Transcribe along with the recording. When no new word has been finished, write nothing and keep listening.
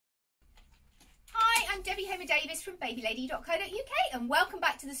I'm Debbie Homer-Davis from babylady.co.uk and welcome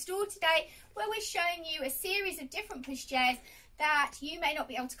back to the store today, where we're showing you a series of different pushchairs that you may not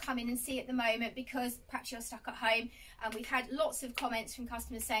be able to come in and see at the moment because perhaps you're stuck at home. And we've had lots of comments from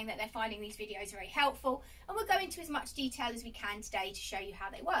customers saying that they're finding these videos very helpful, and we'll go into as much detail as we can today to show you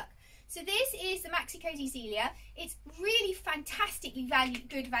how they work. So this is the Maxi Cosi Zelia. It's really fantastically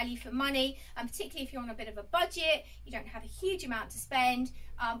good value for money, and particularly if you're on a bit of a budget, you don't have a huge amount to spend,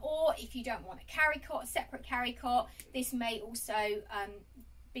 or if you don't want a carry cot, a separate carry cot, this may also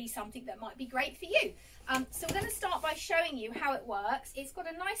be something that might be great for you. So we're going to start by showing you how it works. It's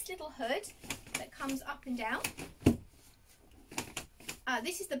got a nice little hood that comes up and down.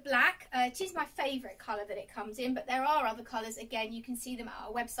 This is the black. It is my favourite colour that it comes in, but there are other colours. Again, you can see them at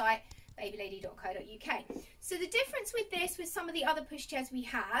our website, babylady.co.uk. So the difference with this, with some of the other pushchairs we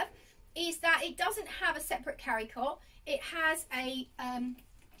have, is that it doesn't have a separate carry cot. It has a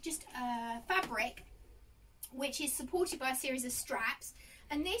just a fabric which is supported by a series of straps,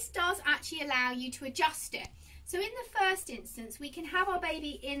 and this does actually allow you to adjust it. So in the first instance, we can have our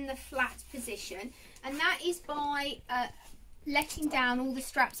baby in the flat position, and that is by letting down all the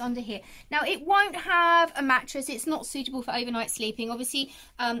straps under here. Now it won't have a mattress, it's not suitable for overnight sleeping. Obviously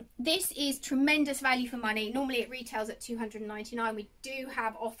this is tremendous value for money. Normally it retails at $299. We do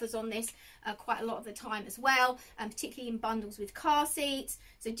have offers on this quite a lot of the time as well, particularly in bundles with car seats,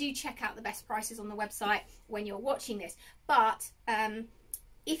 so do check out the best prices on the website when you're watching this. But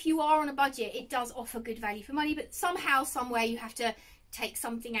if you are on a budget, it does offer good value for money, but somehow, somewhere you have to take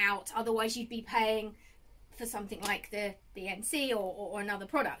something out, otherwise you'd be paying for something like the NC or another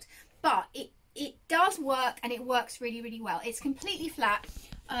product. But it does work, and it works really, really well. It's completely flat.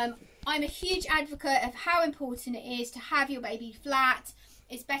 I'm a huge advocate of how important it is to have your baby flat.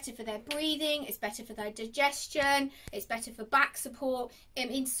 It's better for their breathing, it's better for their digestion, it's better for back support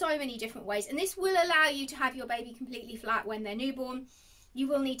in so many different ways. And this will allow you to have your baby completely flat when they're newborn. You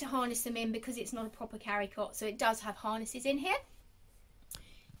will need to harness them in because it's not a proper carry cot, so it does have harnesses in here.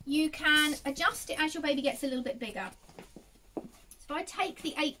 You can adjust it as your baby gets a little bit bigger. So if I take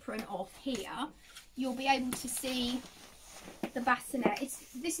the apron off here, you'll be able to see the bassinet.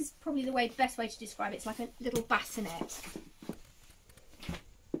 This is probably the best way to describe it. It's like a little bassinet.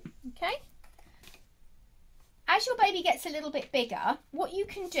 Okay. As your baby gets a little bit bigger, what you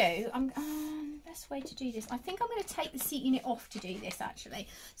can do, best way to do this, I think I'm going to take the seat unit off to do this actually.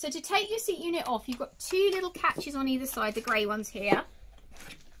 So to take your seat unit off, you've got two little catches on either side, the grey ones here,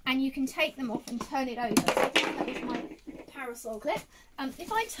 and you can take them off and turn it over. So I think that was my parasol clip.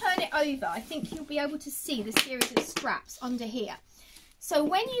 If I turn it over, I think you'll be able to see the series of straps under here. So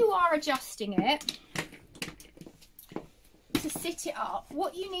when you are adjusting it to sit it up,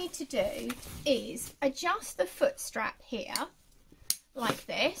 what you need to do is adjust the foot strap here like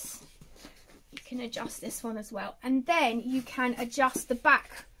this. You can adjust this one as well, and then you can adjust the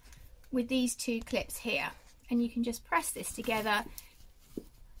back with these two clips here, and you can just press this together.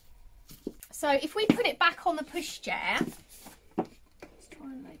 So if we put it back on the pushchair, let's try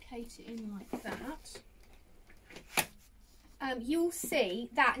and locate it in like that, you'll see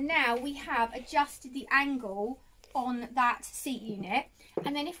that now we have adjusted the angle on that seat unit.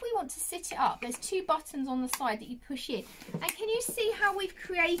 And then if we want to sit it up, there's two buttons on the side that you push in, and can you see how we've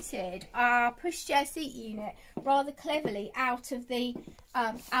created our pushchair seat unit rather cleverly out of the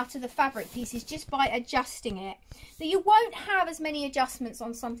fabric pieces just by adjusting it. Now you won't have as many adjustments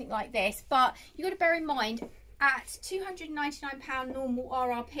on something like this, but you've got to bear in mind at £299 normal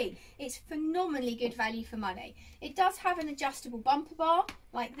RRP, it's phenomenally good value for money. It does have an adjustable bumper bar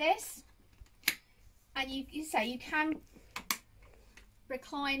like this, and you can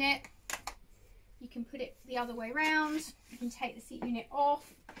recline it, you can put it the other way around, you can take the seat unit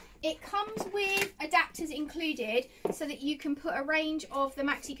off. It comes with adapters included so that you can put a range of the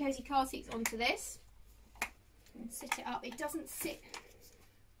Maxi Cosi car seats onto this and sit it up. It doesn't sit,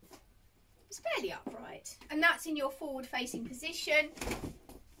 it's fairly upright, and that's in your forward facing position.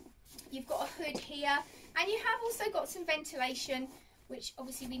 You've got a hood here, and you have also got some ventilation, which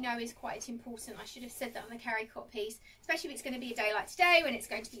obviously we know is quite important. I should have said that on the carry cot piece, especially if it's going to be a day like today when it's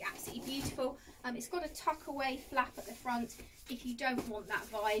going to be absolutely beautiful. It's got a tuck away flap at the front if you don't want that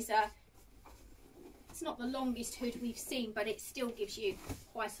visor. It's not the longest hood we've seen, but it still gives you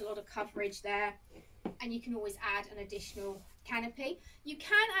quite a lot of coverage there, and you can always add an additional canopy. You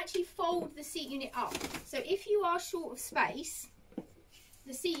can actually fold the seat unit up, so if you are short of space,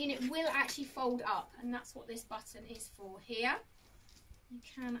 the seat unit will actually fold up, and that's what this button is for here. You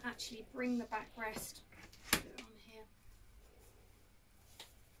can actually bring the backrest on here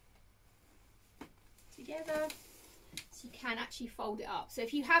together, So you can actually fold it up. So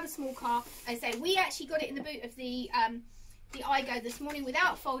if you have a small car, as I say, we actually got it in the boot of the iGo this morning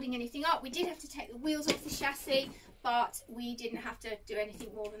without folding anything up. We did have to take the wheels off the chassis, but we didn't have to do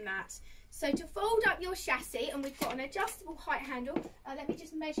anything more than that. So to fold up your chassis, and we've got an adjustable height handle. Let me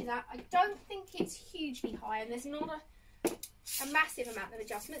just measure that. I don't think it's hugely high, and there's not a massive amount of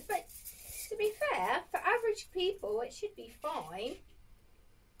adjustments, but to be fair, for average people, it should be fine.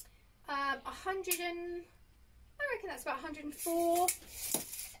 100 and, I reckon that's about 104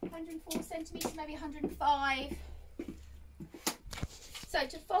 centimetres, maybe 105. So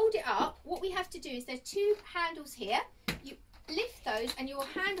to fold it up, what we have to do is there's two handles here. You lift those and your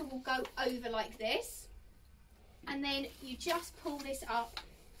handle will go over like this. And then you just pull this up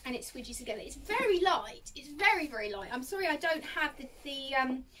and it swidges together. It's very light. It's very, very light. I'm sorry I don't have the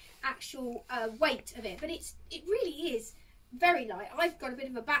actual weight of it, but it really is very light. I've got a bit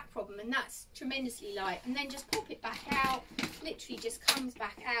of a back problem and that's tremendously light. And then just pop it back out. Literally just comes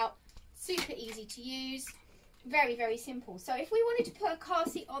back out. Super easy to use. Very, very simple. So if we wanted to put a car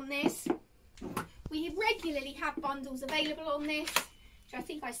seat on this, we regularly have bundles available on this, which I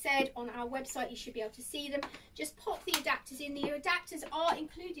think I said on our website. You should be able to see them. Just pop the adapters in. The adapters are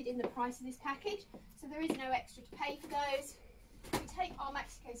included in the price of this package, so there is no extra to pay for those. We take our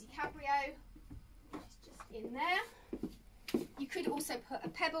Maxi Cosi Cabrio, it's just in there. You could also put a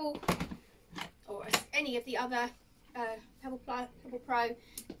Pebble or any of the other Pebble Pro,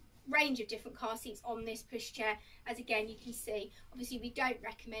 range of different car seats on this pushchair. As again you can see, obviously we don't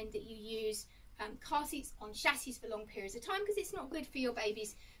recommend that you use car seats on chassis for long periods of time because it's not good for your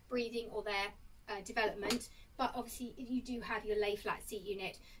baby's breathing or their development, but obviously you do have your lay flat seat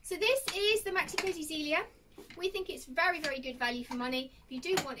unit. So this is the Maxi Cosi Zelia. We think it's very, very good value for money. If you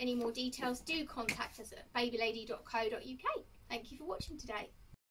do want any more details, do contact us at babylady.co.uk. Thank you for watching today.